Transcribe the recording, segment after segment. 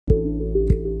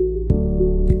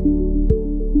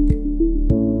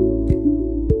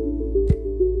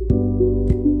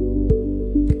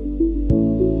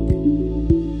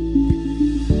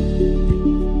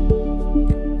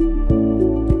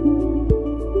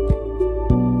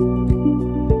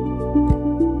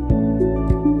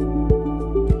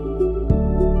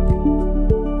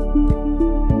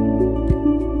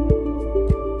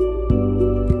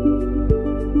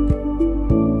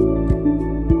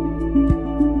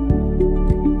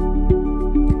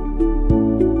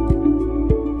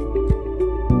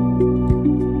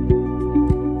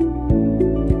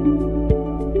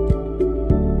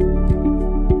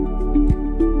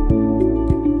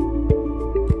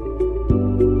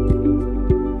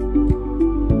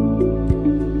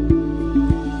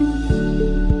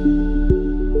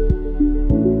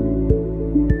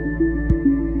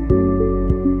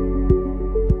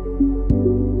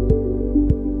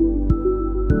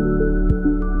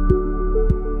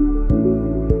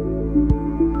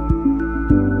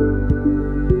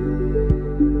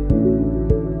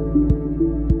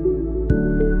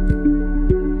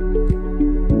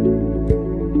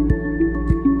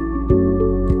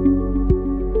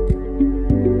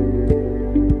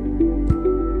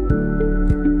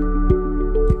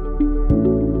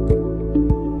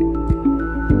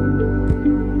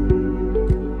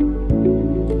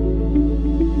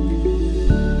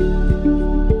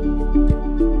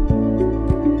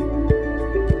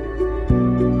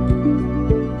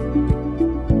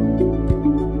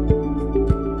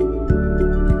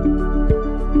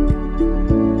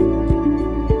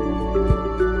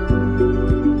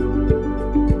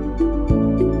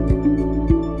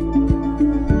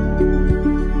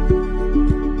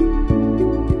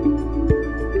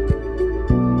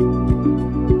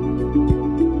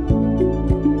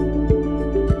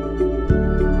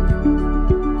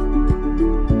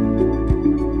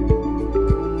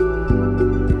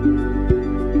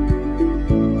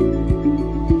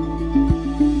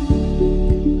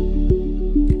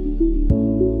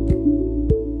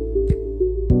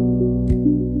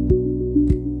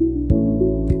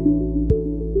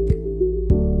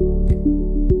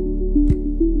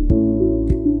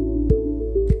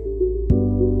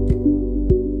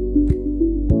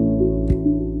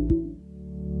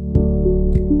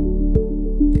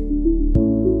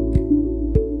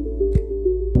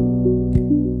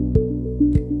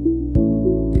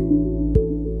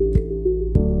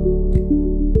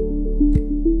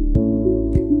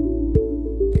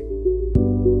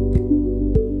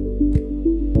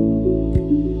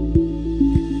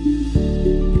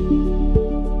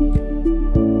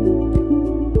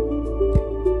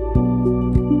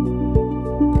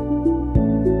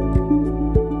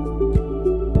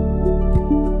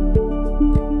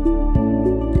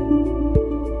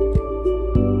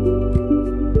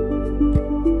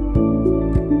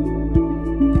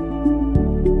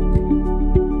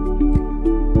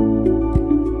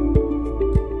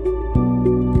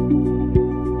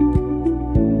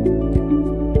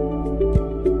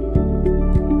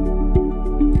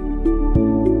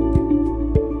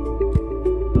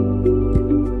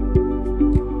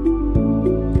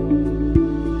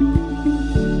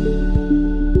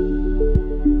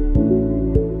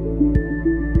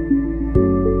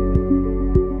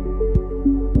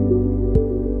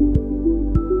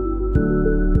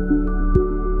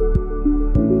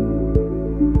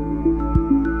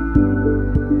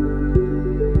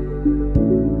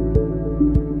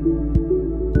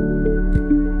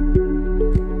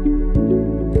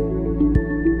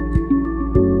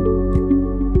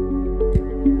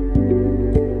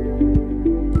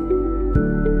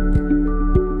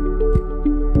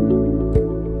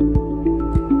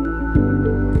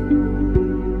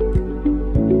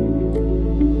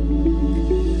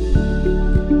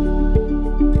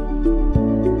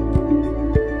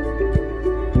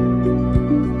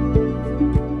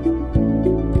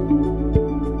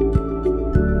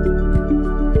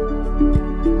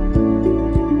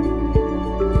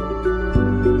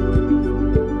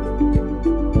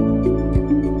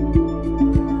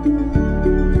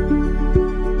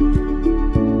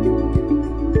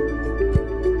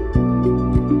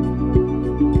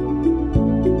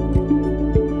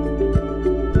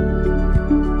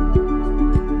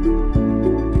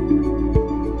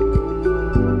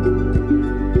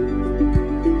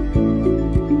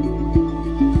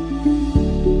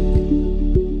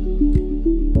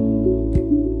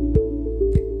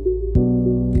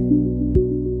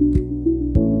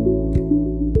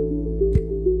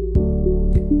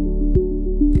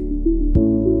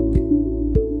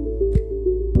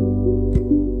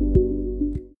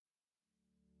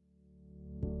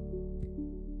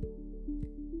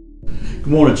Good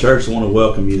morning, church. I want to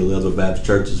welcome you to Leadville Baptist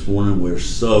Church this morning. We're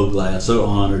so glad, so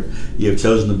honored you have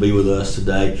chosen to be with us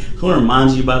today. I want to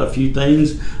remind you about a few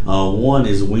things. One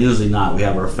is Wednesday night. We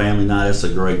have our family night. It's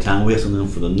a great time. We have something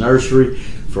for the nursery,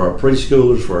 for our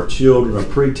preschoolers, for our children, our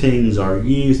preteens, our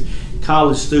youth,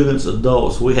 college students,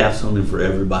 adults. We have something for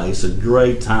everybody. It's a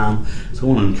great time. So I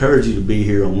want to encourage you to be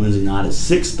here on Wednesday night at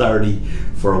 6:30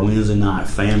 for a Wednesday night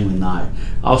family night.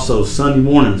 Also, Sunday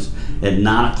mornings at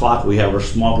 9 o'clock, we have our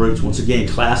small groups. Once again,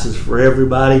 classes for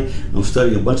everybody. I'm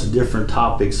studying a bunch of different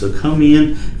topics. So come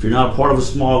in. If you're not a part of a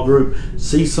small group,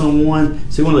 see someone,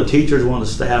 see one of the teachers, one of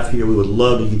the staff here. We would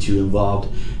love to get you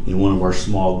involved in one of our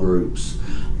small groups.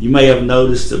 You may have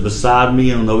noticed that beside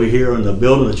me and over here in the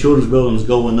building, the children's building is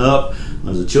going up.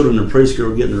 As the children in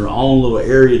preschool are getting their own little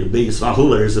area to be. It's not a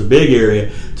little area, it's a big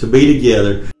area to be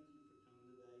together.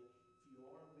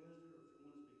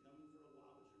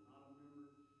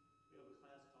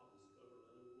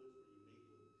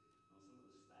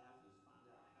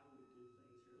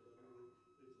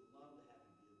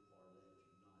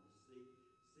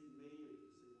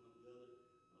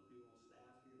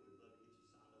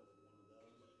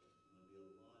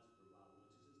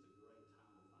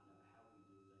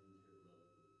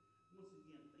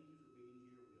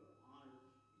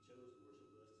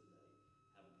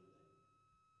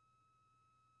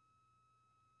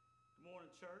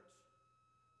 Church.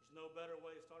 There's no better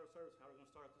way to start a service. How are we going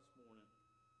to start this morning?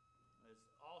 As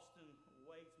Austin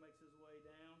Waits makes his way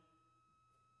down.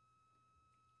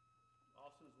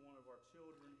 Austin is one of our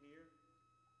children here.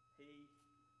 He,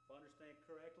 if I understand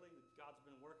correctly, God's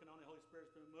been working on it. The Holy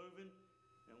Spirit's been moving.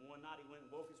 And one night he went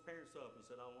and woke his parents up and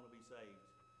said, I want to be saved.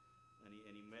 And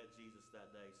he met Jesus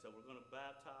that day. So we're going to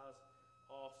baptize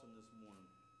Austin this morning.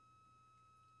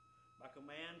 By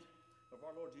command of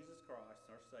our Lord Jesus Christ,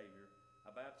 our Savior, I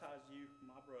baptize you,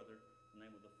 my brother, in the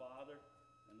name of the Father,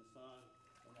 and the Son,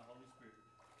 and the Holy Spirit.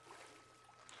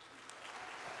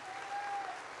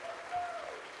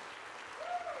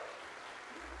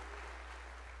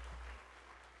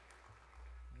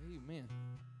 Amen.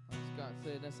 Like Scott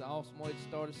said, that's an awesome way to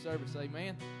start a service.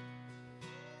 Amen.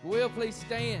 Will, please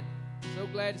stand. So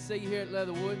glad to see you here at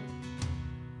Leatherwood.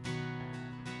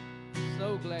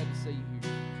 So glad to see you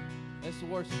here. Let's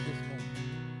worship this morning.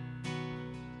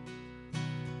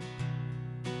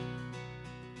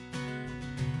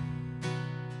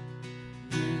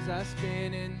 I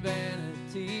spent in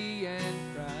vanity and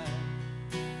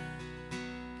pride,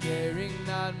 caring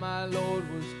not my Lord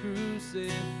was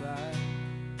crucified,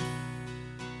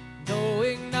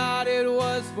 knowing not it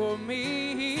was for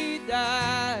me he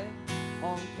died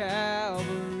on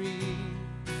Calvary.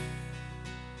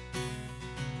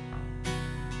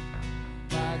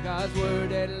 By God's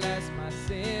word at last my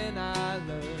sin I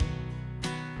learned,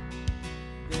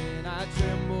 then I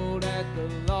trembled at the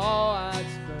law I'd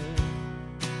spurned,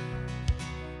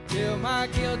 till my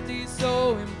guilty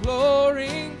soul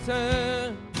imploring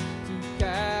turned to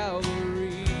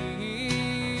Calvary.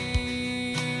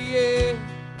 Yeah.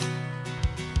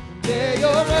 There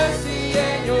your mercy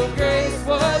and your grace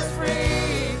was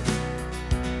free.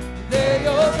 There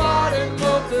your pardon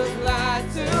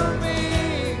multiplied to me.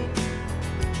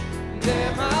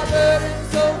 There my burden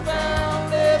so found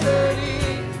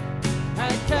liberty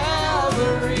at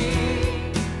Calvary.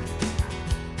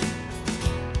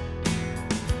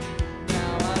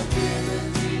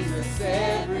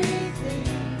 Everything.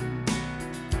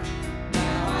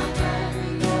 Now I'm gladly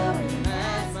knowing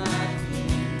as my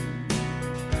King.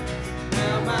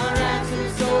 Now my rapture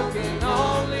soul can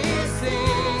only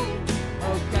sing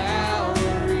of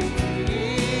Calvary.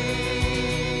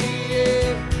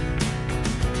 Yeah.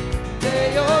 There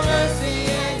your mercy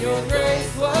and your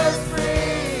grace was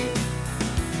free.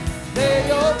 There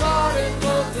your pardon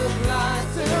multiplied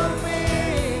to me.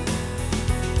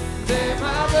 There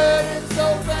my burden so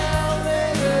found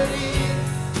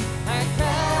at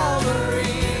Calvary.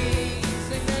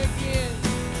 Sing that again.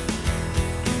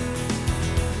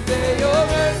 There your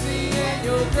mercy and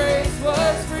your grace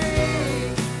was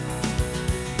free.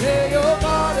 There your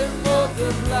pardon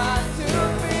multiplied to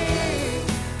me.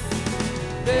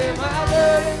 There my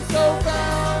burden so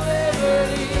found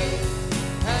liberty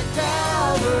at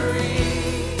Calvary.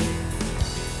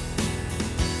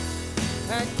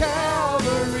 At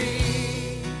Calvary.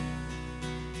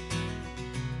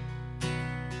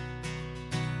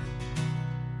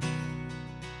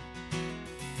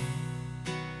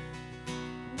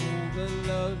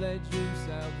 That drew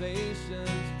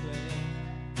salvation's plan.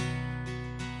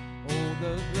 Oh,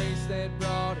 the grace that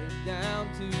brought it down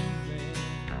to man.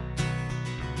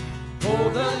 Oh,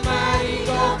 the mighty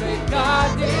God that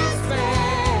God did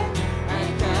span at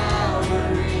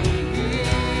Calvary.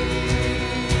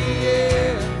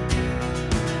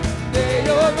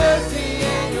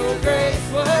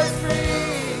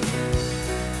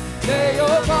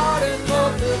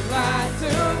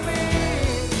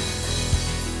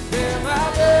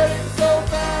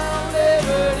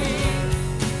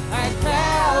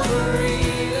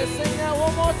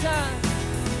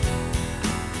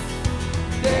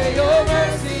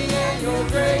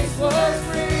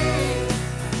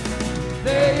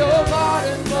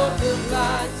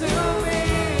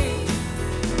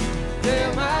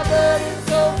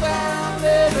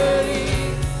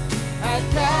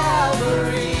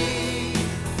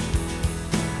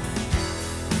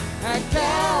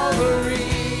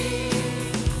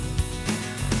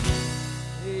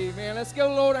 Let's give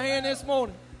the Lord a hand this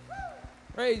morning.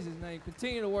 Praise His name.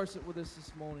 Continue to worship with us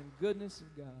this morning. Goodness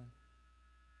of God.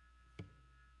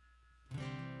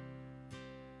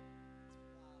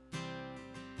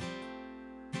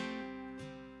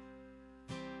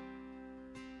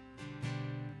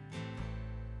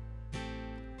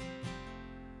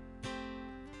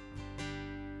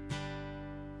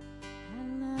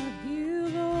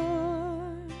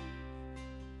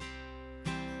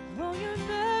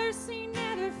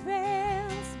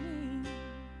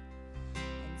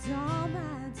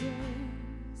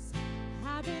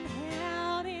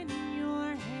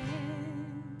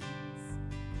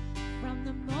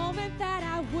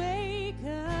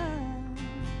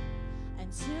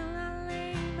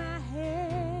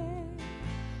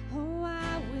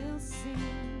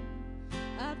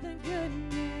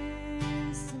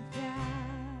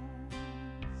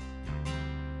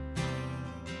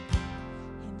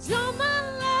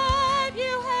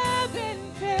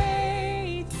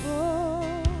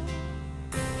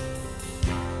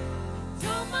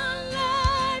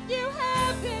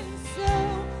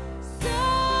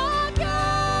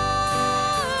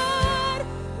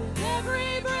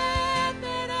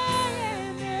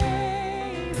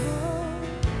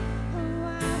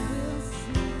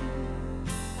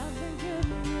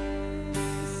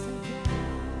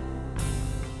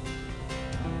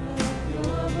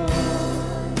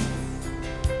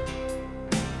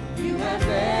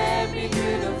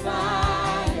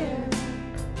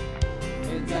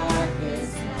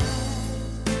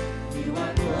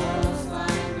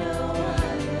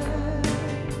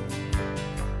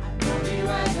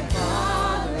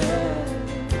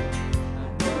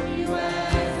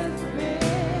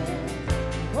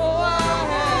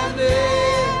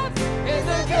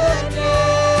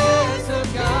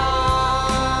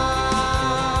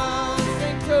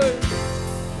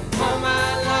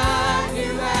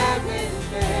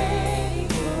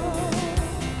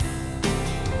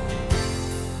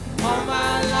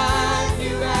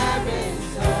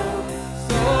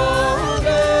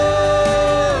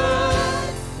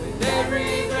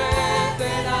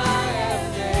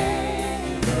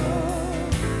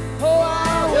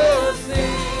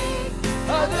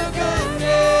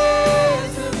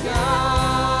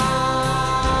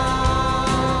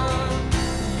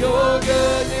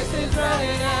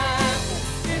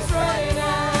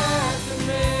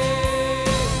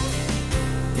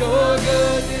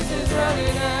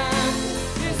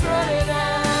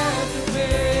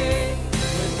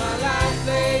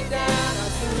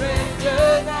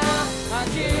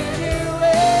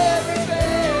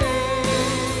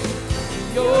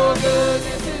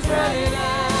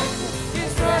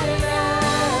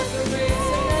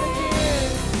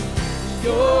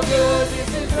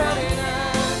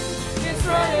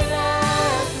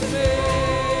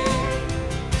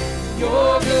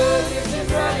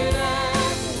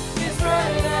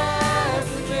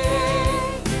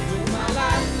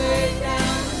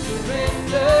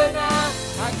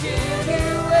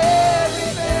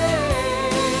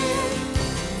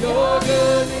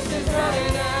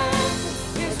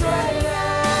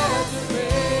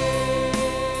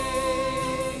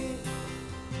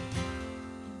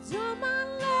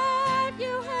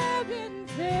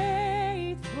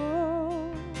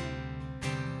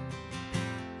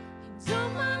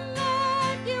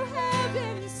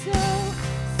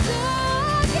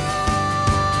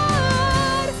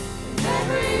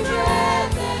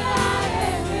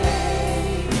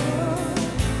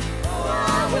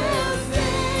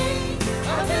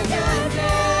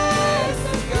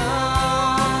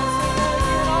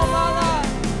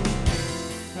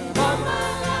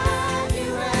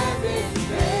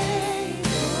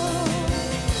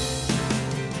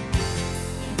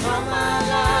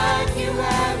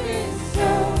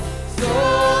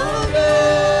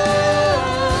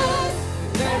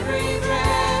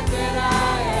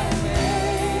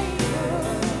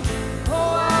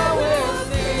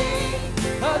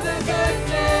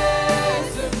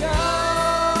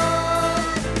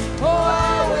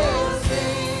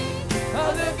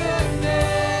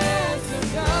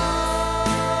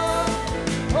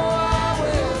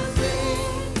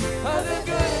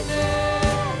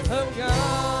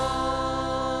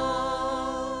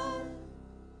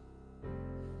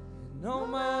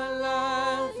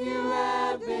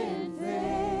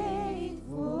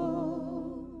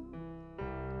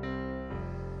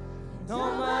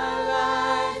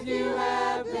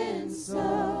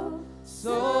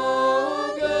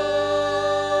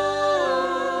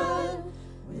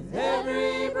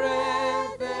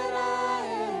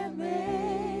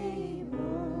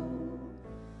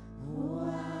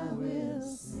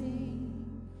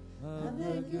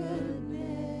 goodness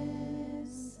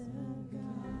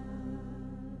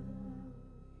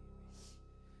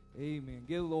Amen.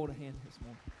 Give the Lord a hand this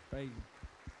morning. Praise Him.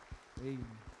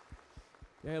 Amen.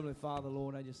 Dear Heavenly Father,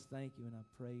 Lord, I just thank you and I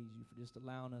praise you for just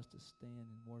allowing us to stand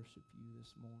and worship you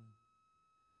this morning.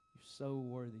 You're so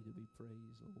worthy to be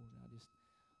praised, Lord. I just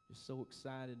so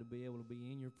excited to be able to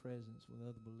be in your presence with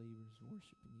other believers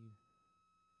worshiping you.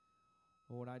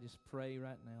 Lord, I just pray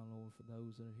right now, Lord, for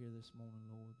those that are here this morning,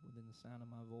 Lord, within the sound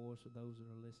of my voice, or those that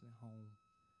are listening at home,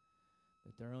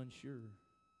 that they're unsure of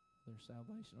their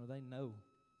salvation, or they know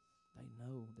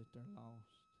that they're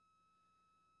lost.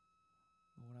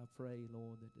 Lord, I pray,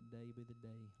 Lord, that today be the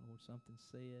day. Lord, something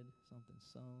said, something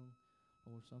sung,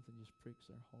 Lord, something just pricks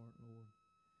their heart, Lord.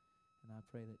 And I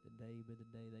pray that today be the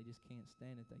day they just can't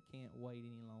stand it. They can't wait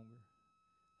any longer.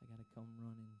 They got to come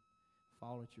running,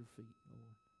 fall at your feet,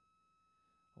 Lord.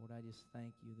 Lord, I just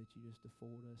thank you that you just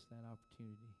afford us that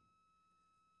opportunity,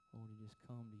 Lord, to just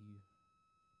come to you.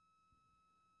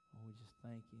 Lord, we just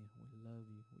thank you. We love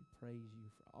you. We praise you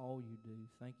for all you do.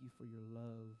 Thank you for your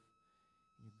love,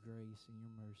 your grace, and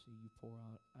your mercy you pour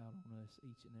out on us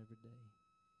each and every day.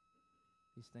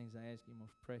 These things I ask you in your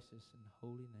most precious and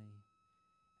holy name.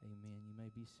 Amen. You may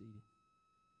be seated.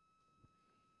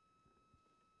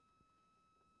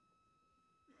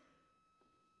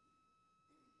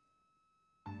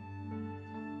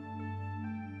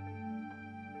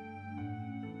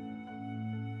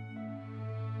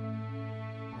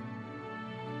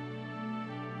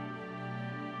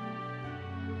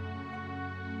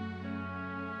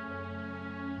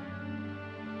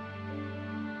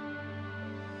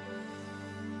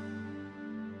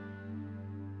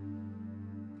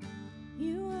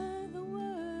 You are the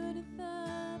Word at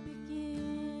the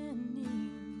beginning,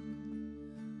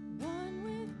 one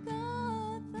with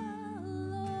God the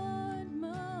Lord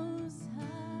Most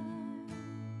High.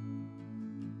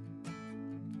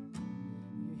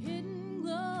 Your hidden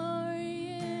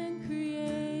glory in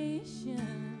creation,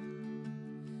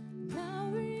 now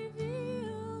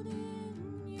revealed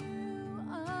in you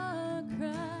are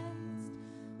Christ.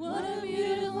 What a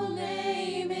beautiful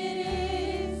name it is!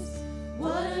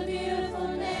 What a beautiful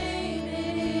name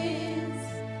it is,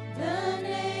 the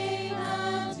name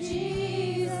of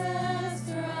Jesus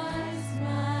Christ,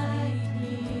 my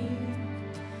King.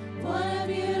 What a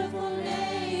beautiful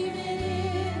name it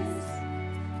is,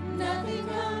 nothing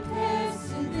compares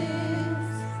to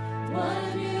this. What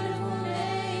a beautiful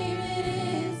name it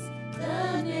is,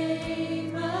 the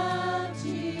name of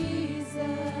Jesus.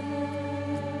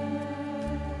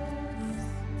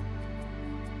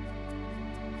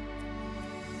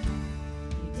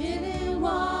 He didn't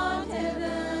want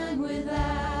heaven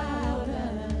without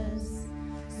us,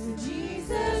 so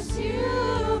Jesus, you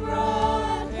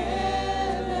brought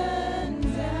heaven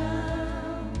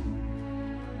down.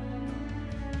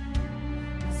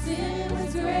 Sin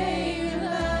was great, your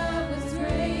love was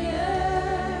greater.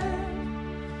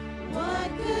 What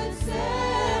could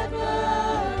separate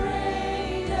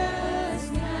us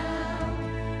now?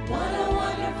 What a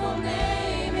wonderful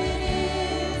name it is!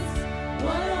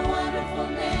 What a wonderful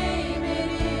name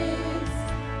it is,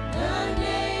 the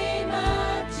name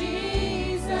of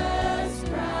Jesus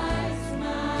Christ,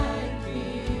 my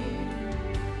King.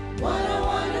 What a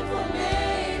wonderful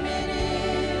name it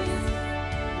is,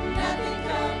 nothing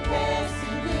compares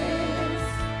to this.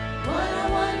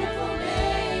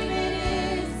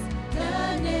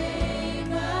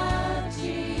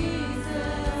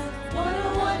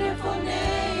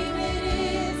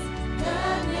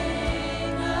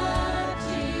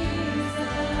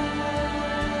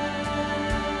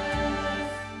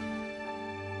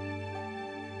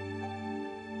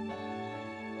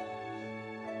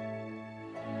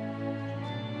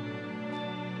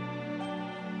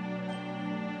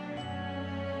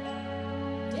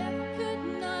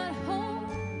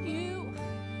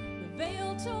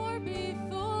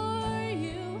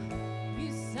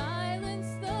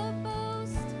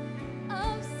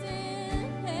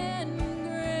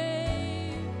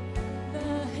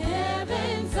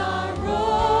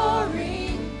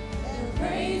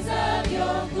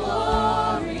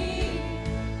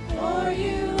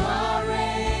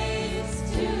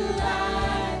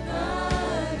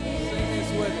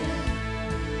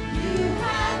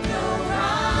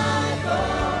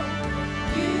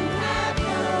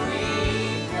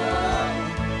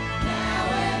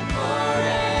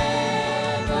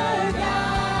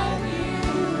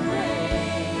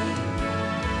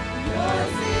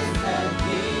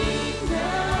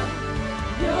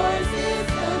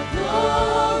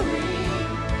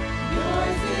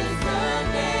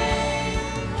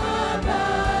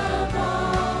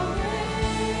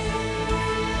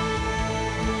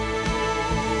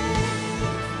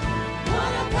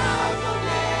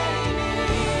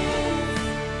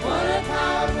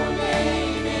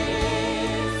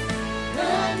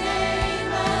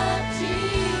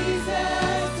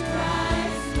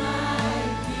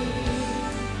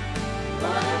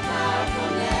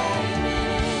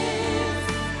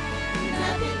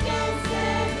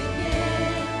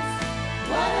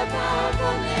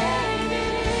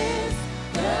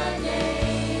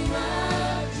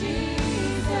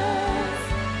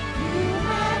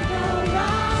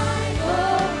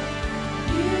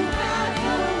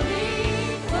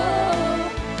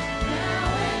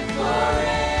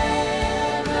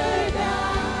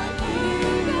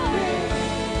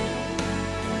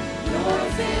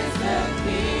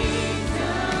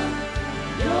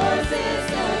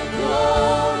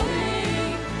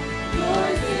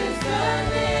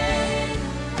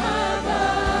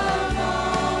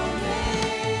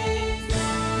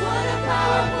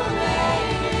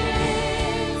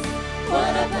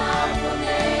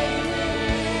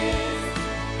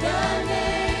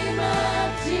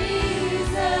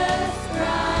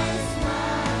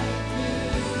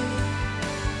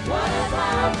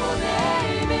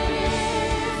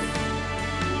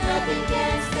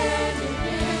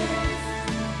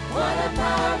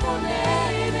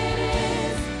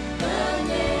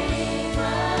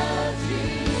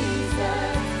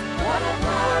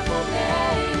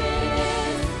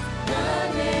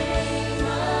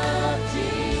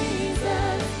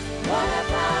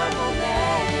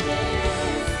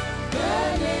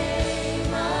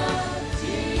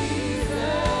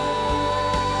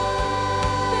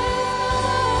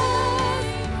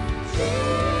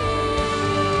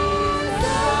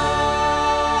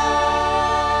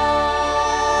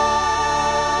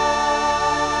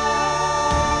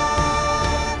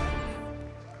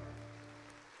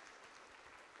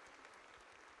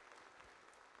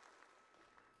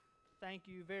 Thank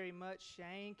you very much,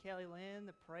 Shane, Kelly Lynn,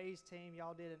 the praise team.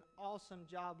 Y'all did an awesome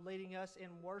job leading us in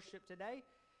worship today.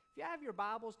 If you have your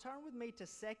Bibles, turn with me to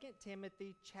 2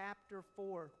 Timothy chapter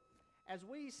 4. As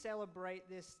we celebrate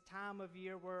this time of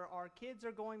year where our kids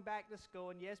are going back to school,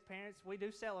 and yes, parents, we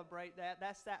do celebrate that.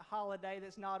 That's that holiday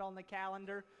that's not on the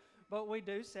calendar, but we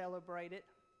do celebrate it.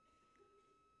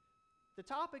 The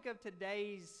topic of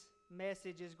today's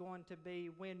message is going to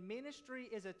be, when ministry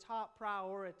is a top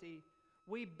priority,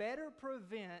 we better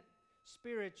prevent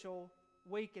spiritual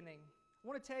weakening. I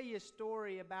want to tell you a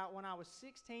story about when I was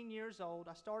 16 years old.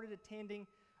 I started attending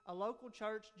a local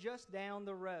church just down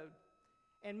the road.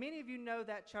 And many of you know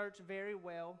that church very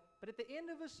well. But at the end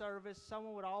of a service,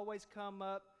 someone would always come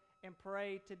up and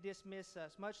pray to dismiss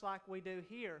us, much like we do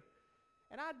here.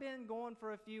 And I'd been going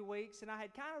for a few weeks, and I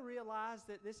had kind of realized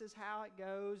that this is how it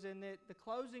goes, and that the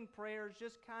closing prayer is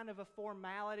just kind of a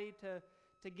formality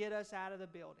to get us out of the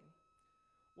building.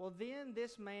 Well, then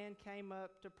this man came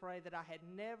up to pray that I had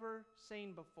never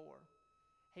seen before.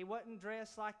 He wasn't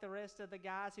dressed like the rest of the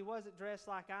guys. He wasn't dressed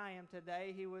like I am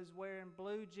today. He was wearing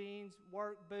blue jeans,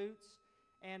 work boots,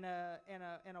 and a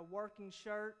working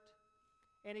shirt.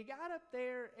 And he got up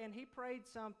there and he prayed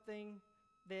something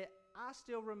that I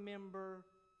still remember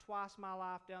twice my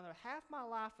life down there. Half my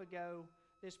life ago,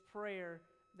 this prayer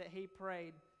that he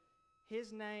prayed,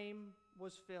 his name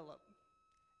was Philip.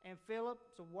 And Philip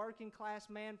was a working class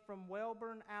man from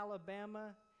Welborn,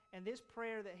 Alabama. And this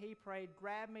prayer that he prayed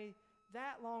grabbed me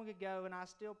that long ago, and I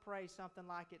still pray something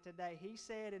like it today. He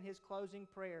said in his closing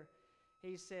prayer,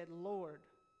 he said, "Lord,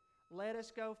 let us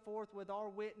go forth with our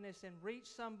witness and reach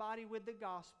somebody with the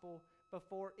gospel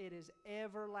before it is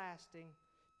everlasting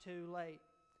too late."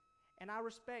 And I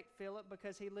respect Philip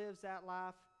because he lives that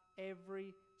life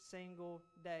every single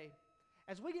day.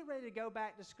 As we get ready to go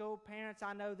back to school, parents,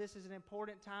 I know this is an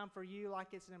important time for you, like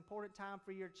it's an important time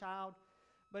for your child.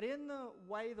 But in the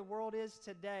way the world is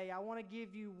today, I want to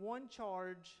give you one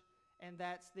charge, and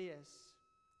that's this: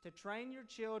 to train your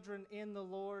children in the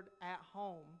Lord at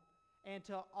home and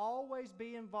to always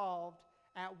be involved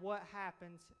at what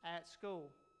happens at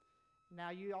school.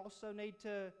 Now, you also need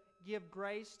to give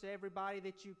grace to everybody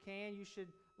that you can. You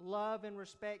should love and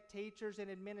respect teachers and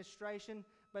administration,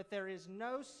 but there is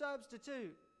no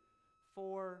substitute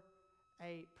for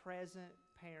a present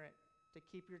parent to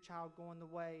keep your child going the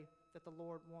way that the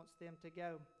Lord wants them to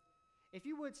go. If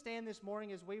you would stand this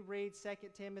morning as we read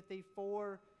 2 Timothy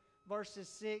 4, verses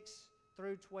 6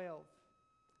 through 12.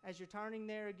 As you're turning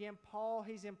there again, Paul,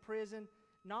 he's in prison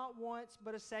not once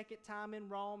but a second time in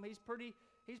Rome. He's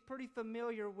pretty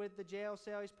familiar with the jail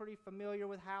cell. He's pretty familiar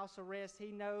with house arrest.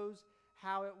 He knows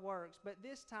how it works. But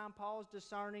this time, Paul's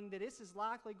discerning that this is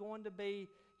likely going to be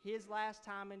his last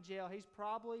time in jail. He's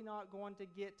probably not going to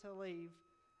get to leave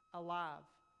alive.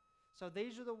 So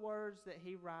these are the words that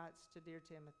he writes to dear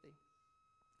Timothy.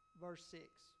 Verse 6.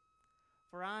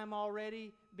 "For I am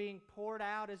already being poured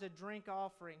out as a drink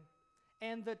offering,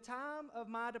 and the time of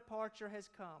my departure has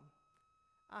come.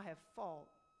 I have fought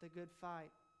the good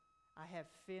fight. I have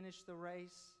finished the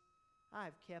race. I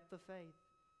have kept the faith.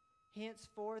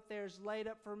 Henceforth there is laid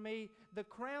up for me the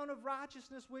crown of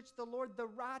righteousness, which the Lord, the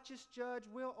righteous judge,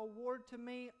 will award to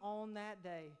me on that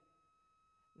day.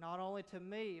 Not only to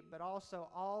me, but also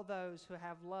all those who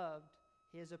have loved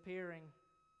his appearing.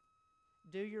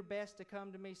 Do your best to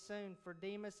come to me soon, for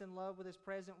Demas, in love with this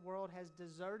present world, has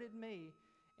deserted me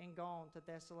and gone to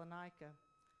Thessalonica.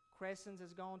 Crescens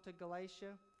has gone to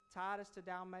Galatia, Titus to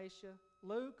Dalmatia.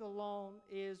 Luke alone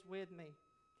is with me.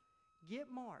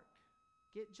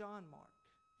 Get John Mark,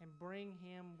 and bring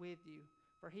him with you,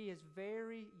 for he is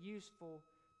very useful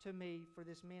to me for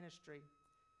this ministry.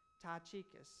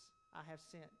 Tychicus I have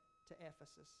sent to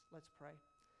Ephesus." Let's pray.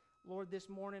 Lord, this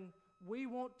morning we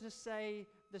want to say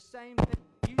the same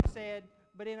thing you said,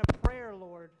 but in a prayer,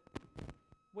 Lord.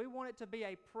 We want it to be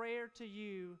a prayer to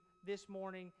you this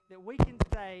morning, that we can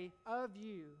say of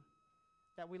you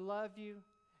that we love you,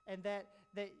 and that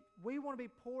we want to be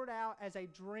poured out as a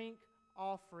drink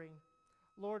offering.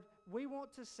 Lord, we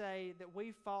want to say that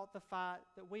we fought the fight,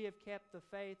 that we have kept the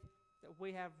faith, that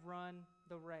we have run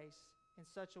the race in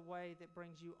such a way that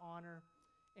brings you honor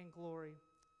and glory.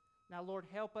 Now, Lord,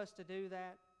 help us to do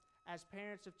that. As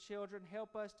parents of children,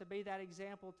 help us to be that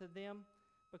example to them,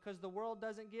 because the world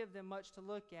doesn't give them much to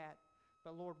look at.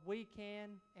 But, Lord, we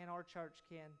can, and our church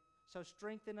can. So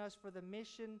strengthen us for the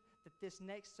mission that this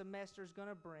next semester is going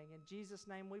to bring. In Jesus'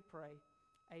 name we pray.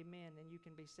 Amen. And you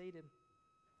can be seated.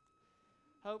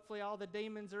 Hopefully all the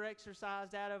demons are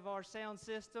exorcised out of our sound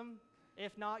system.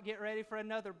 If not, get ready for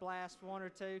another blast, one or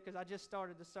two, because I just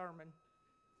started the sermon.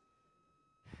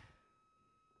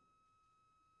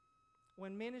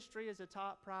 when ministry is a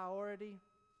top priority,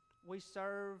 we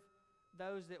serve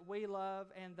those that we love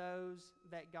and those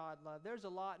that God loves. There's a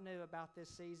lot new about this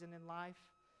season in life,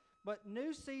 but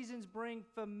new seasons bring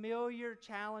familiar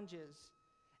challenges.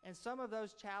 And some of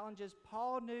those challenges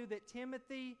Paul knew that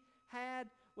Timothy had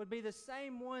would be the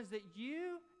same ones that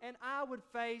you and I would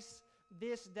face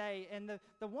this day. And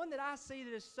the one that I see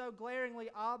that is so glaringly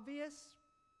obvious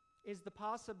is the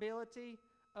possibility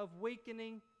of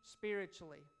weakening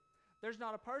spiritually. There's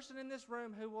not a person in this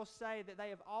room who will say that they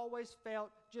have always felt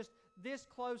just this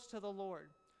close to the Lord.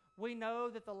 We know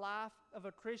that the life of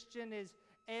a Christian is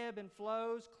ebb and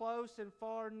flows, close and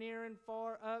far, near and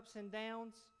far, ups and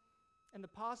downs. And the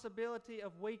possibility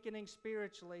of weakening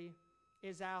spiritually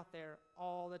is out there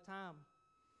all the time.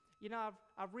 You know,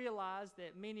 I've realized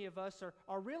that many of us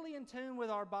are really in tune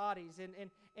with our bodies.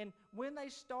 And when they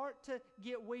start to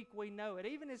get weak, we know it.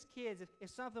 Even as kids, if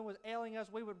something was ailing us,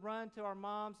 we would run to our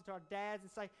moms and to our dads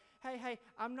and say, hey,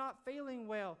 I'm not feeling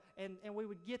well. And we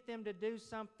would get them to do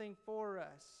something for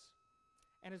us.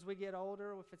 And as we get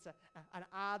older, if it's an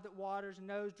eye that waters,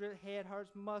 nose drip, head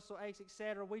hurts, muscle aches,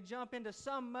 etc., we jump into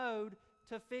some mode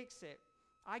to fix it.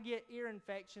 I get ear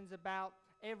infections about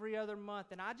every other month,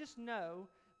 and I just know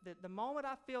that the moment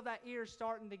I feel that ear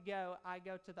starting to go, I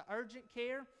go to the urgent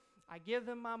care, I give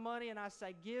them my money, and I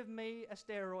say, give me a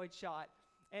steroid shot.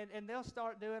 And they'll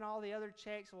start doing all the other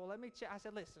checks. Well, let me check. I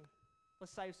said, listen,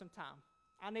 let's save some time.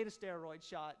 I need a steroid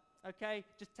shot, okay?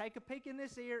 Just take a peek in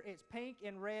this ear. It's pink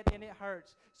and red, and it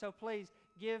hurts. So please,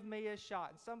 give me a shot.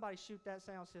 And somebody shoot that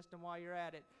sound system while you're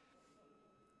at it.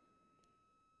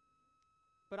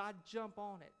 But I jump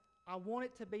on it. I want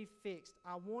it to be fixed.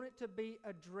 I want it to be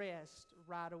addressed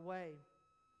right away.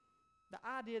 The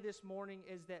idea this morning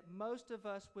is that most of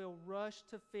us will rush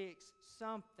to fix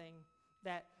something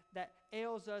that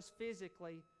ails us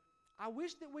physically. I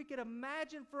wish that we could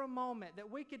imagine for a moment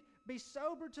that we could be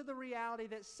sober to the reality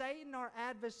that Satan, our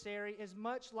adversary, is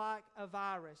much like a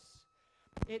virus.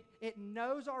 It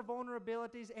knows our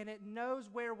vulnerabilities and it knows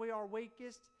where we are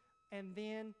weakest, and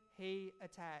then he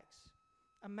attacks.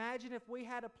 Imagine if we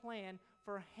had a plan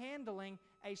for handling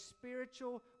a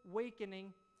spiritual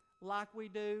weakening like we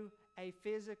do a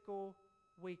physical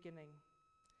weakening.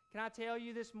 Can I tell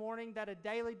you this morning that a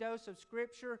daily dose of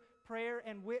Scripture, prayer,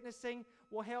 and witnessing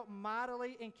will help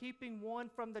mightily in keeping one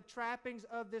from the trappings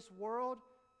of this world?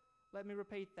 Let me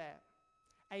repeat that.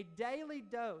 A daily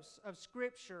dose of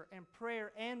Scripture and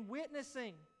prayer and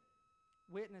witnessing.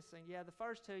 Witnessing, yeah, the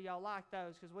first two, y'all like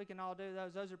those because we can all do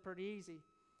those. Those are pretty easy.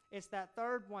 It's that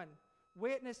third one,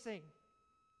 witnessing,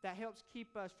 that helps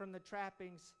keep us from the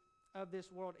trappings of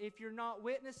this world. If you're not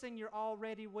witnessing, you're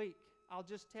already weak. I'll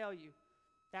just tell you.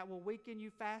 That will weaken you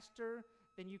faster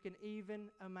than you can even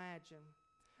imagine.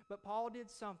 But Paul did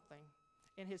something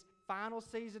in his final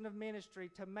season of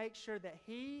ministry to make sure that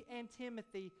he and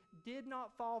Timothy did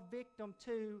not fall victim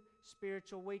to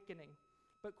spiritual weakening.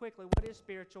 But quickly, what is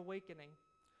spiritual weakening?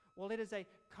 Well, it is a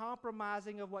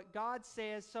compromising of what God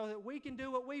says so that we can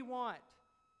do what we want.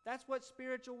 That's what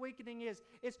spiritual weakening is.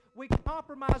 It's we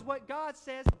compromise what God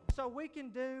says so we can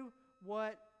do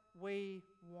what we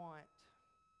want.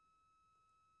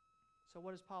 So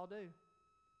what does Paul do?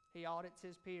 He audits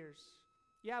his peers.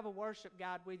 You have a worship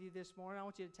guide with you this morning. I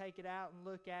want you to take it out and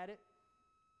look at it.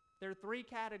 There are 3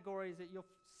 categories that you'll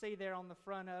see there on the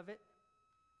front of it.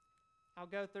 I'll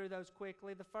go through those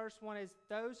quickly. The first one is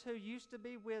those who used to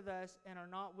be with us and are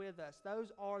not with us.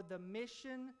 Those are the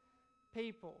mission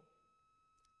people.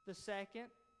 The second,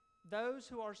 those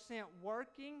who are sent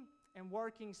working and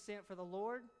working sent for the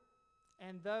Lord.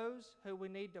 And those who we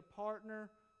need to partner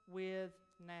with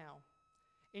now.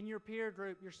 In your peer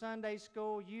group, your Sunday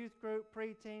school, youth group,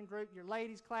 preteen group, your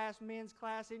ladies' class, men's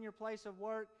class, in your place of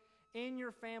work, in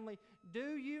your family,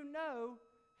 do you know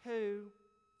who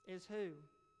is who?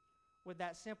 With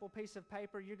that simple piece of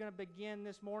paper, you're going to begin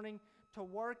this morning to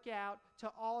work out,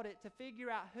 to audit, to figure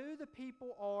out who the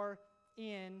people are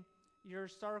in your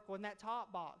circle. In that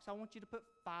top box, I want you to put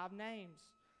 5 names.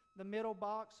 The middle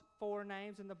box, 4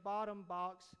 names, and the bottom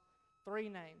box, 3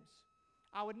 names.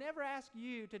 I would never ask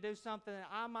you to do something that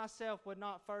I myself would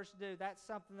not first do. That's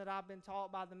something that I've been taught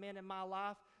by the men in my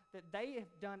life, that they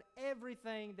have done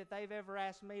everything that they've ever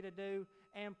asked me to do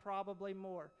and probably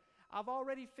more. I've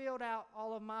already filled out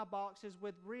all of my boxes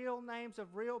with real names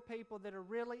of real people that are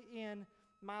really in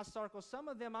my circle. Some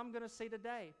of them I'm going to see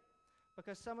today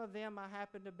because some of them I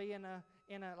happen to be in a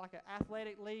like an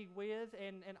athletic league with,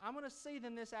 and I'm going to see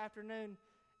them this afternoon,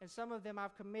 and some of them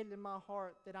I've committed in my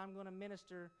heart that I'm going to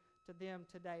minister to them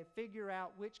today. Figure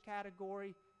out which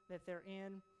category that they're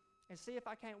in and see if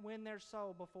I can't win their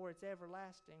soul before it's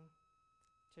everlasting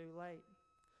too late.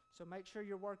 So make sure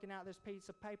you're working out this piece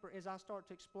of paper as I start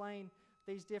to explain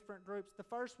these different groups. The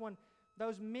first one,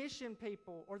 those mission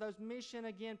people or those mission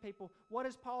again people. What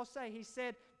does Paul say? He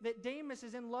said that Demas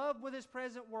is in love with this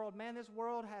present world. Man, this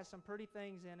world has some pretty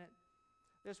things in it.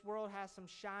 This world has some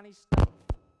shiny stuff.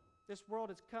 This world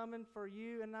is coming for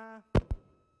you and I.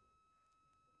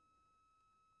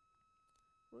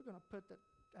 We're going to put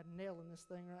a nail in this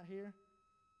thing right here.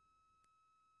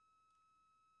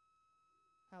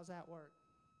 How's that work?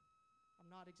 I'm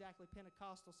not exactly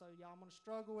Pentecostal, so y'all, I'm going to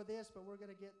struggle with this, but we're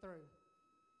going to get through.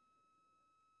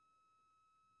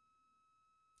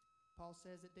 Paul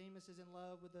says that Demas is in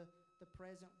love with the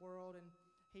present world, and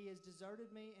he has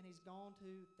deserted me, and he's gone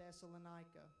to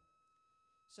Thessalonica.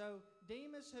 So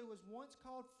Demas, who was once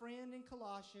called friend in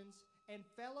Colossians and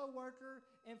fellow worker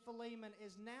in Philemon,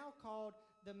 is now called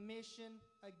the mission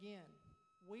again.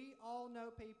 We all know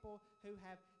people who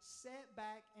have set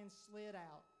back and slid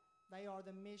out. They are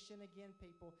the mission again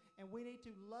people, and we need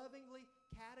to lovingly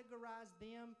categorize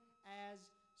them as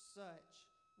such.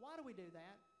 Why do we do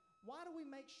that? Why do we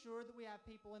make sure that we have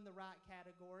people in the right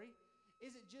category?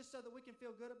 Is it just so that we can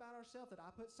feel good about ourselves, that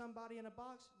I put somebody in a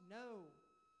box? No.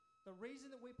 The reason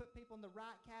that we put people in the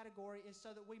right category is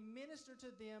so that we minister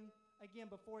to them, again,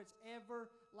 before it's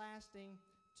everlasting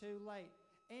too late.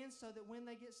 And so that when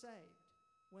they get saved,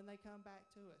 when they come back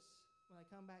to us, when they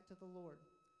come back to the Lord,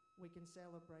 we can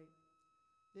celebrate.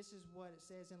 This is what it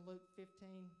says in Luke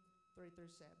 15,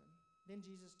 3-7. Then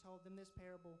Jesus told them this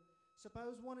parable.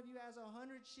 Suppose one of you has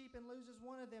 100 sheep and loses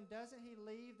one of them. Doesn't he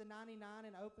leave the 99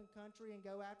 in open country and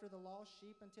go after the lost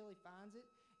sheep until he finds it?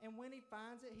 And when he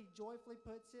finds it, he joyfully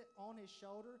puts it on his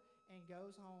shoulder and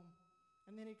goes home.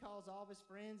 And then he calls all of his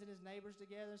friends and his neighbors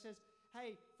together and says,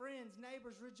 hey, friends,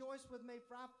 neighbors, rejoice with me,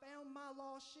 for I found my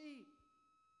lost sheep.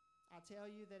 I tell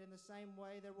you that in the same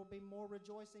way there will be more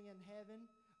rejoicing in heaven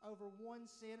over one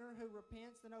sinner who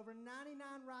repents than over 99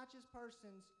 righteous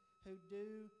persons who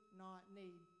do not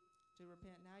need to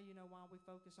repent. Now you know why we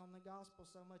focus on the gospel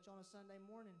so much on a Sunday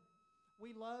morning.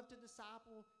 We love to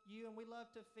disciple you and we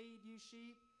love to feed you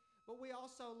sheep, but we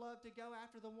also love to go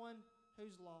after the one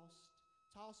who's lost,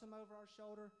 toss them over our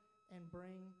shoulder, and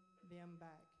bring them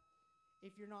back.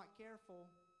 If you're not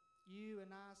careful, you and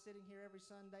I sitting here every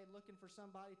Sunday looking for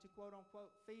somebody to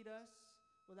quote-unquote feed us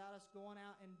without us going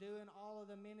out and doing all of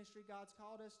the ministry God's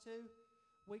called us to,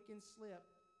 we can slip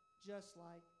just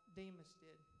like Demas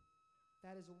did.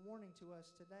 That is a warning to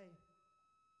us today.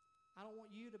 I don't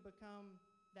want you to become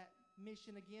that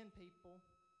mission again people,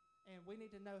 and we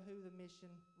need to know who the mission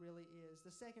really is.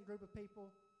 The second group of people,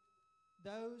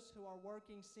 those who are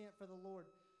working sent for the Lord.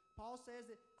 Paul says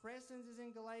that Crescens is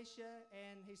in Galatia,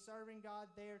 and he's serving God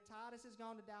there. Titus has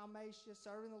gone to Dalmatia,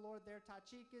 serving the Lord there.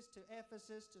 Tychicus to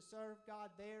Ephesus to serve God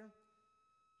there.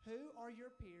 Who are your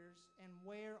peers, and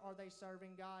where are they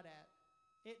serving God at?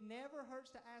 It never hurts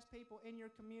to ask people in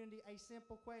your community a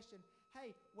simple question.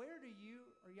 Hey, where do you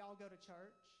or y'all go to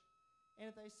church? And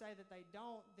if they say that they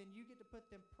don't, then you get to put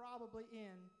them probably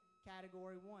in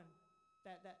category one.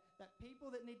 That people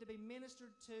that need to be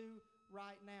ministered to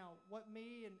right now. What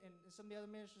me and some of the other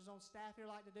ministers on staff here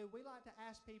like to do, we like to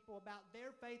ask people about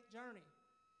their faith journey.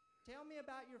 Tell me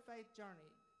about your faith journey.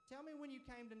 Tell me when you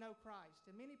came to know Christ.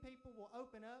 And many people will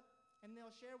open up and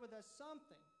they'll share with us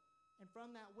something. And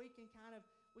from that we can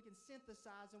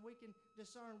synthesize and we can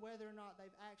discern whether or not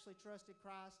they've actually trusted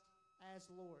Christ as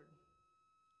Lord.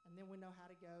 And then we know how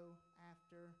to go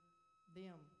after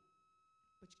them.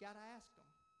 But you got to ask them.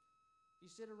 You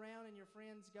sit around and your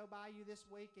friends go by you this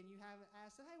week and you haven't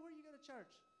asked them, hey, where do you go to church?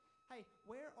 Hey,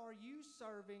 where are you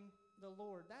serving the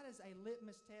Lord? That is a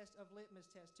litmus test of litmus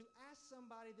tests. To ask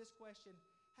somebody this question,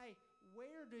 hey,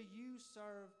 where do you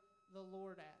serve the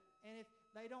Lord at? And if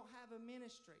they don't have a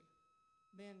ministry,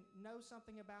 then know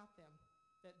something about them,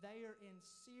 that they are in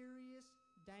serious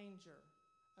danger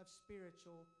of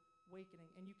spiritual weakening,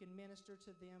 and you can minister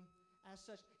to them as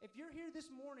such. If you're here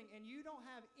this morning and you don't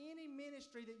have any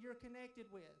ministry that you're connected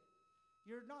with,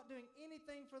 you're not doing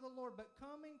anything for the Lord but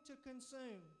coming to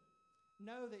consume,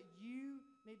 know that you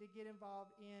need to get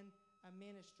involved in a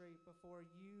ministry before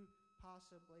you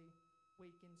possibly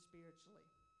weaken spiritually.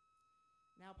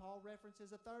 Now Paul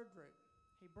references a third group.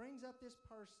 He brings up this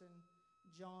person,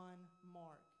 John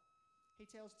Mark. He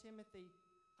tells Timothy,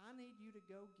 I need you to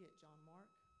go get John Mark.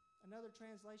 Another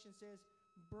translation says,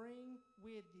 bring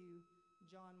with you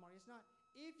John Mark. It's not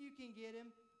if you can get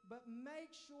him, but make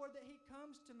sure that he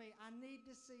comes to me. I need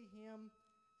to see him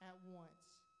at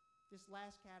once. This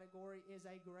last category is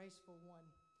a graceful one.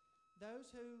 Those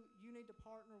who you need to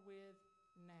partner with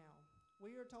now.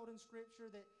 We are told in Scripture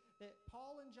that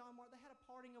Paul and John Mark, they had a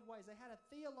parting of ways. They had a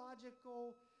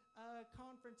theological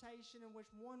confrontation in which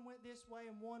one went this way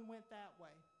and one went that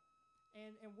way.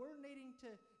 And we're needing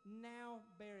to now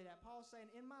bury that. Paul's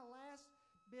saying, in my last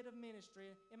bit of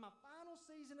ministry, in my final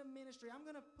season of ministry, I'm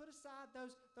going to put aside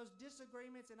those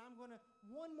disagreements, and I'm going to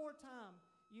one more time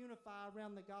unify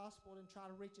around the gospel and try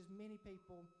to reach as many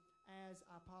people as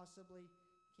I possibly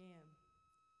can.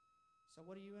 So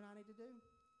what do you and I need to do?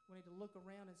 We need to look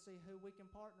around and see who we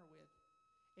can partner with.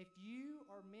 If you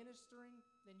are ministering,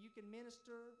 then you can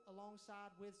minister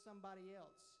alongside with somebody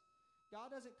else. God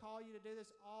doesn't call you to do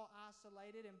this all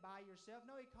isolated and by yourself.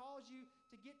 No, He calls you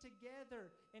to get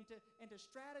together and to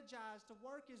strategize, to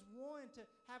work as one, to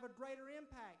have a greater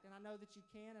impact. And I know that you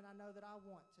can, and I know that I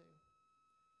want to.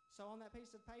 So on that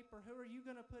piece of paper, who are you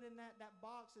going to put in that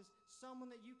box as someone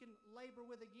that you can labor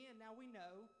with again? Now, we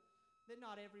know that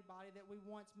not everybody that we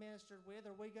once ministered with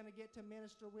are we going to get to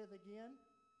minister with again.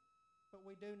 But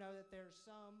we do know that there's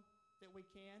some that we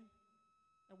can.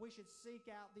 And we should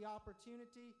seek out the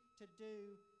opportunity to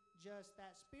do just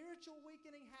that. Spiritual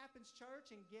weakening happens,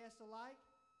 church and guests alike,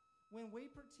 when we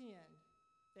pretend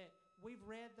that we've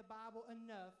read the Bible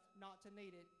enough not to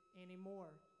need it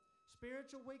anymore.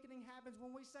 Spiritual weakening happens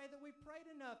when we say that we've prayed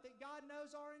enough, that God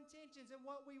knows our intentions and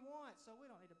what we want, so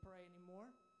we don't need to pray anymore.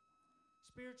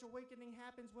 Spiritual weakening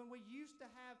happens when we used to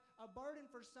have a burden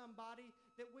for somebody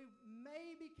that we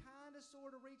maybe kind of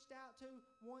sort of reached out to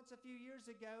once a few years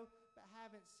ago, but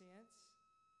haven't since.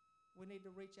 We need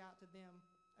to reach out to them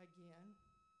again.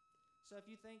 So if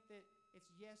you think that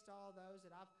it's yes to all those,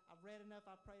 that I've read enough,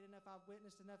 I've prayed enough, I've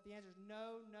witnessed enough, the answer is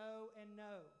no, no, and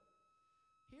no.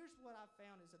 Here's what I've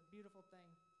found is a beautiful thing.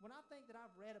 When I think that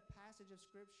I've read a passage of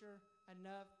Scripture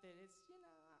enough that it's,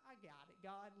 I got it.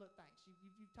 God, look, thanks.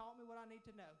 You've taught me what I need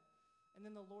to know. And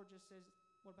then the Lord just says,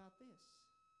 what about this?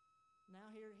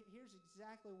 Now here's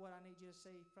exactly what I need you to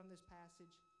see from this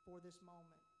passage for this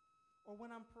moment. Or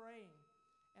when I'm praying,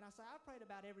 and I say, I've prayed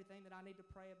about everything that I need to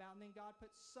pray about, and then God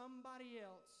puts somebody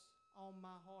else on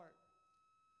my heart.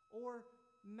 Or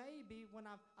maybe when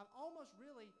I've almost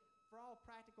really, for all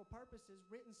practical purposes,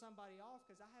 written somebody off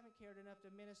because I haven't cared enough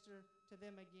to minister to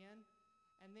them again,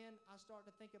 and then I start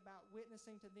to think about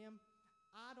witnessing to them.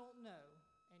 I don't know,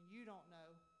 and you don't know,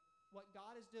 what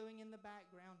God is doing in the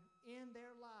background in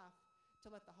their life to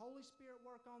let the Holy Spirit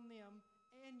work on them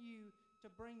and you to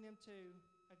bring them to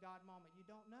a God moment. You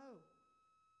don't know.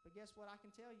 But guess what I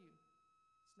can tell you?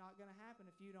 It's not going to happen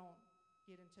if you don't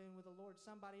get in tune with the Lord.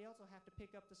 Somebody else will have to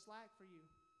pick up the slack for you.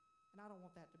 And I don't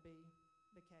want that to be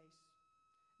the case.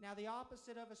 Now, the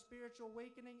opposite of a spiritual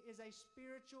weakening is a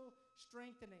spiritual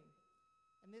strengthening.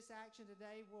 And this action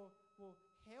today will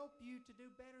help you to do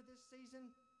better this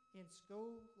season in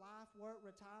school, life, work,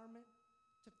 retirement,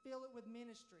 to fill it with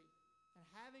ministry. And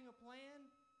having a plan,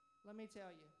 let me tell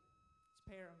you, it's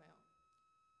paramount.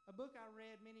 A book I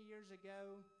read many years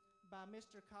ago by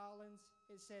Mr. Collins,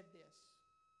 it said this: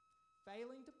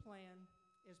 failing to plan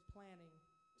is planning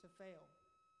to fail.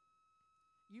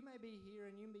 You may be here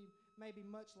and you may be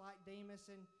much like Demas,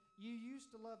 and you used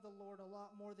to love the Lord a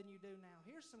lot more than you do now.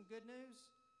 Here's some good news.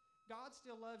 God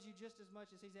still loves you just as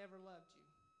much as He's ever loved you.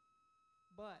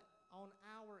 But on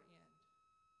our end,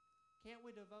 can't we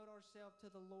devote ourselves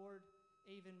to the Lord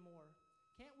even more?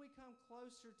 Can't we come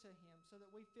closer to Him so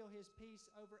that we feel His peace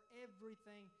over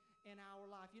everything in our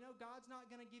life? You know, God's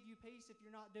not going to give you peace if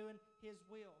you're not doing His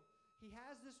will. He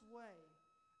has this way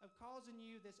of causing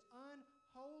you this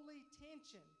unholy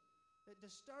tension that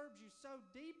disturbs you so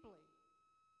deeply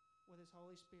with His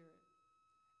Holy Spirit.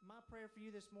 My prayer for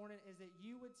you this morning is that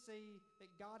you would see that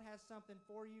God has something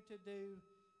for you to do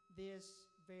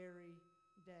this very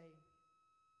day.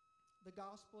 The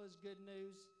gospel is good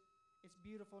news. It's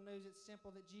beautiful news. It's simple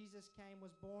that Jesus came,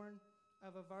 was born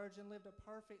of a virgin, lived a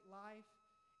perfect life,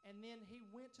 and then He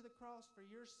went to the cross for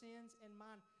your sins and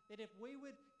mine. That if we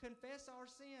would confess our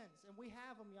sins, and we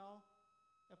have them, y'all,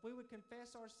 if we would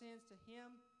confess our sins to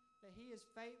Him, that He is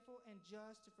faithful and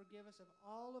just to forgive us of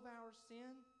all of our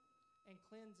sin and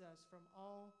cleanse us from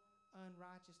all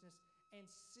unrighteousness and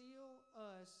seal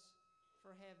us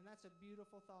for heaven. That's a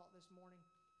beautiful thought this morning.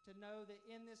 To know that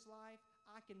in this life,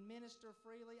 I can minister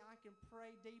freely, I can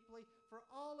pray deeply for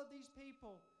all of these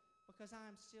people because I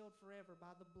am sealed forever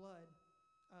by the blood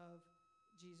of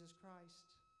Jesus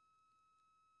Christ.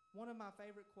 One of my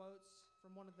favorite quotes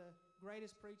from one of the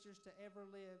greatest preachers to ever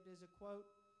live is a quote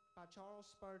by Charles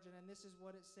Spurgeon, and this is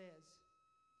what it says: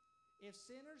 "If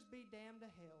sinners be damned to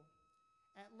hell,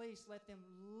 at least let them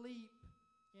leap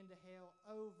into hell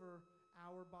over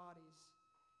our bodies.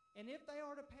 And if they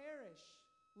are to perish,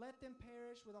 let them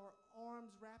perish with our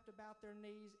arms wrapped about their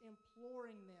knees,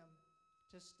 imploring them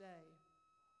to stay.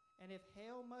 And if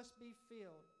hell must be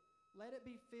filled, Let it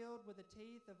be filled with the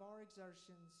teeth of our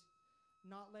exertions,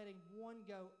 not letting one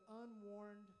go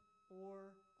unwarned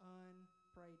or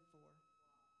unprayed for.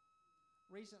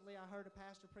 Recently, I heard a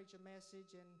pastor preach a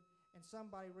message, and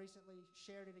somebody recently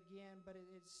shared it again, but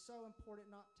it's so important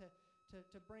not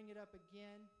to bring it up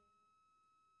again.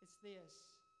 It's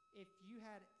this. If you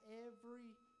had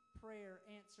every prayer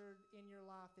answered in your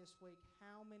life this week,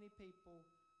 how many people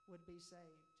would be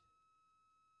saved?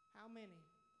 How many?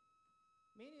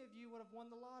 Many of you would have won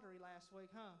the lottery last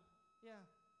week, huh? Yeah,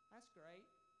 that's great.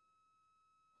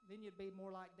 Then you'd be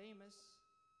more like Demas.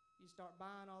 You start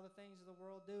buying all the things of the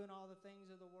world, doing all the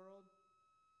things of the world.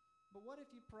 But what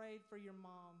if you prayed for your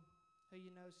mom, who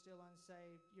you know is still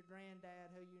unsaved, your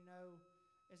granddad, who you know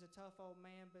is a tough old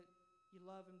man, but you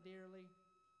love him dearly?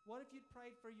 What if you'd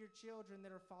prayed for your children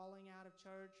that are falling out of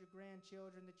church, your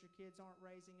grandchildren that your kids aren't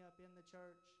raising up in the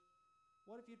church?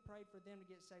 What if you'd prayed for them to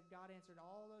get saved? God answered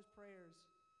all those prayers,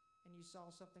 and you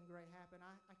saw something great happen.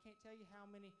 I can't tell you how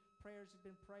many prayers have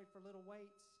been prayed for little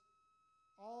Waits.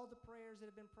 All the prayers that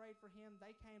have been prayed for him,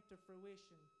 they came to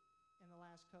fruition in the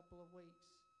last couple of weeks.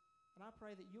 And I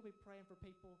pray that you'll be praying for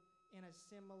people in a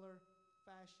similar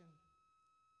fashion.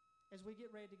 As we get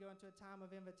ready to go into a time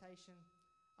of invitation,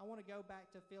 I want to go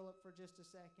back to Philip for just a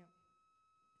second.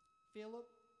 Philip,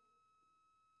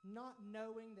 not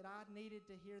knowing that I needed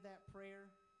to hear that prayer,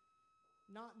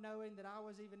 not knowing that I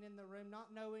was even in the room,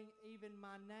 not knowing even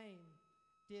my name,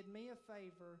 did me a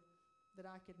favor that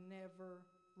I could never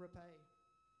repay.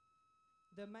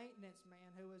 The maintenance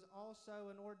man, who was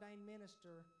also an ordained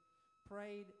minister,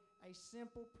 prayed a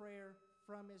simple prayer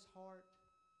from his heart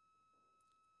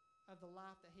of the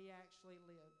life that he actually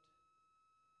lived.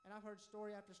 And I've heard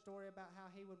story after story about how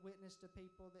he would witness to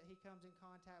people that he comes in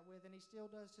contact with, and he still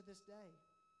does to this day.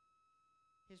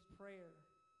 His prayer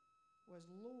was,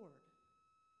 Lord,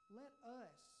 let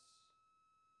us,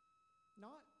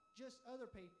 not just other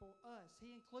people, us.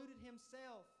 He included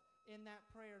himself in that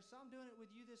prayer. So I'm doing it with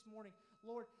you this morning.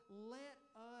 Lord, let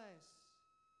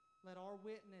our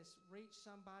witness reach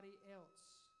somebody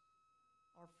else,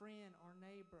 our friend, our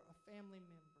neighbor, a family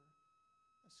member,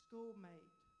 a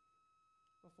schoolmate,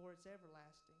 before it's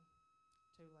everlasting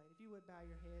too late. If you would bow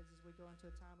your heads as we go into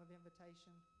a time of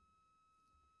invitation.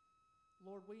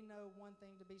 Lord, we know one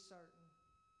thing to be certain.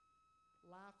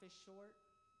 Life is short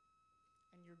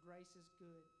and your grace is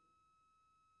good.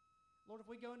 Lord, if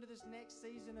we go into this next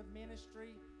season of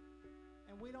ministry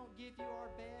and we don't give you our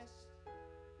best,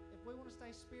 if we want to stay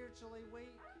spiritually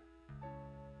weak,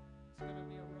 it's going to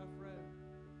be a rough road.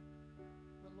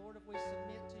 But Lord, if we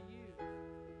submit to you,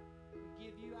 we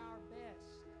give you our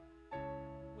best,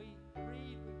 we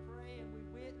read, we pray, and we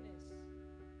witness,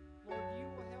 Lord, you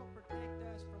will help protect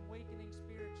us from weakening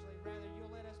spiritually. Rather,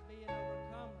 you'll let us be an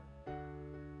overcomer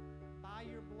by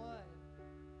your blood,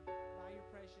 by your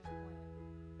precious blood.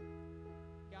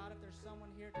 God, if there's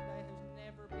someone here today who's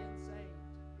never been saved,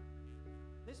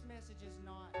 this message is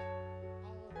not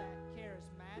all of that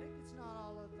charismatic. It's not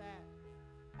all of that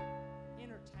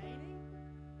entertaining.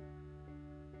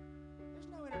 There's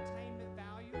no entertainment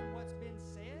value in what's been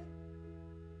said.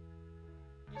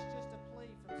 It's just a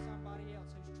plea from somebody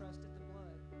else who's trusted the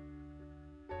blood.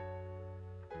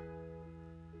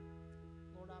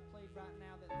 Lord, I plead right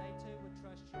now that they too would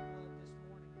trust your blood this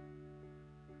morning.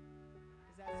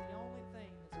 Because that's the only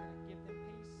thing that's going to give them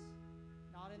peace,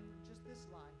 not in just this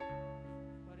life,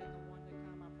 but in the one to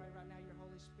come. I pray right now your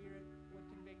Holy Spirit would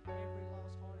convict every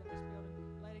lost heart in this building,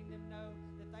 letting them know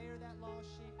that they are that lost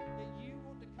sheep, that you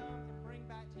want to come and bring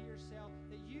back to yourself,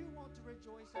 that you want to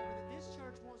rejoice over, that this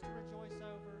church wants to rejoice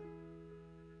over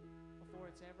before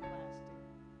it's everlasting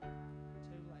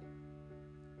too late.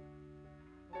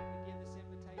 Lord, we give this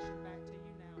invitation back to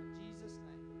you now in Jesus'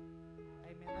 name.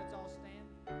 Amen. Let's all stand.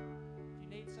 If you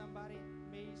need somebody,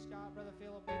 me, Scott, Brother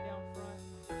Phil will be down front.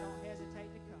 Don't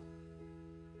hesitate to come.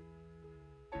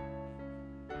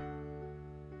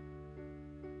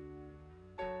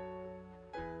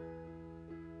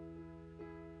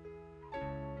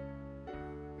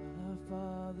 Our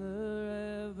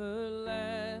Father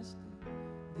everlasting,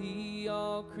 the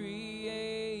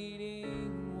all-creating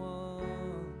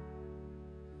one,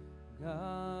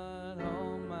 God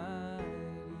Almighty,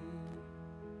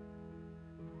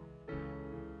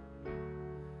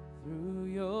 through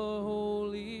your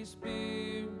Holy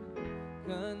Spirit,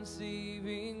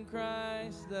 conceiving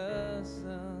Christ the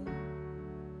Son,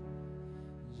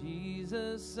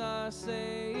 Jesus our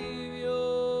Savior.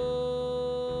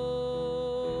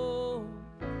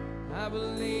 I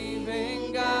believe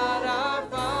in God our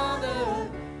Father,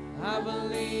 I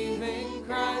believe in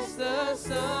Christ the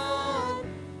Son,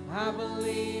 I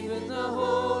believe in the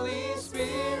Holy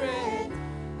Spirit,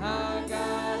 I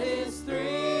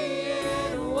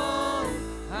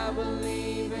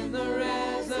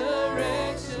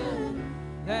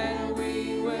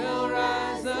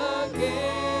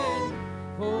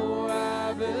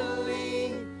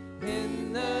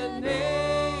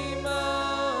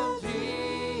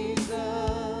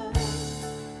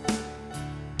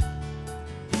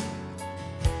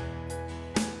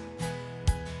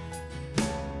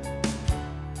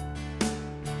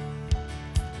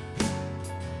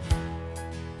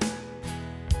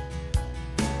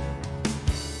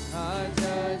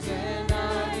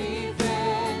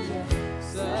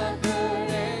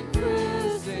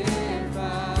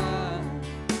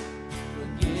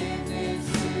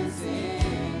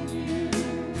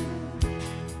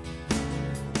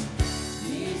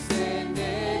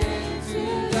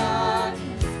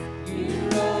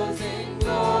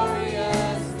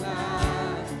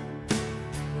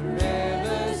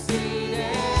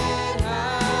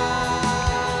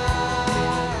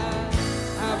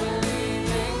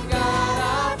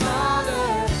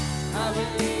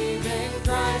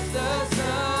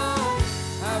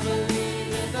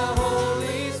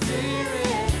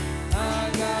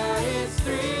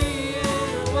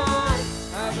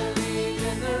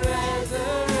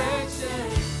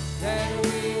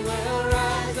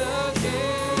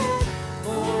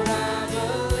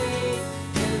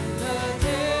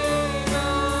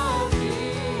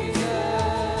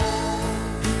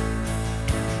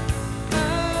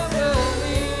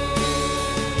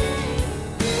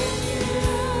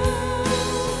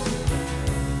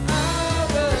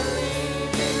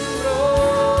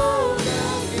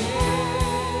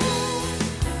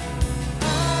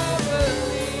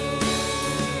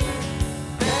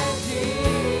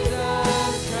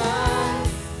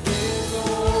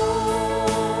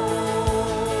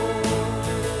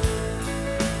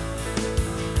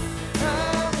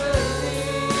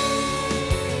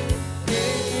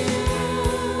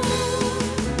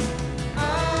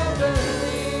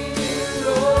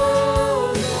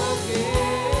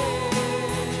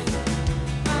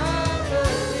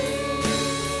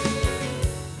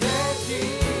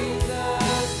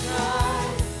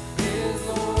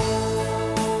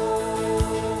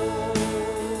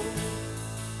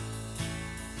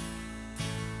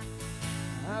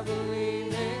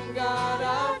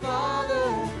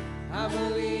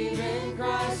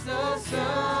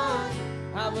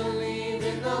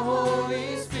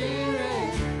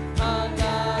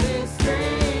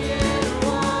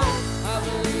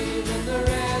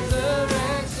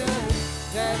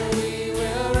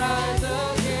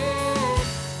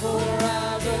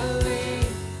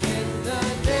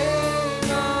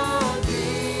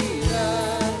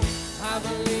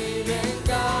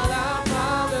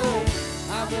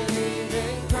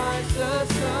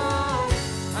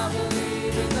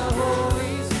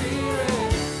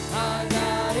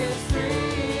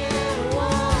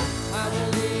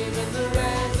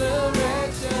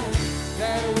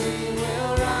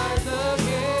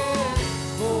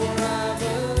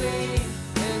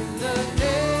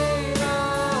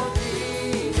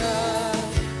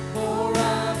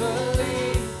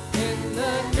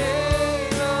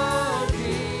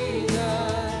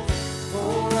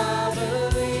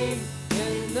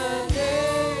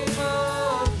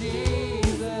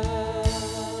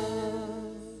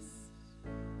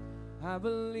I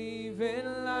believe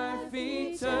in life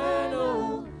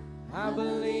eternal. I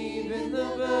believe in the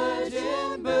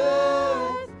virgin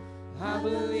birth. I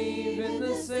believe in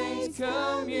the saints'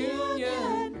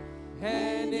 communion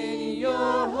and in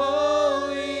your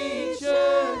holy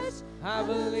church. I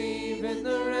believe in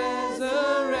the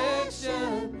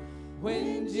resurrection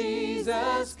when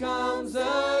Jesus comes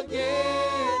again.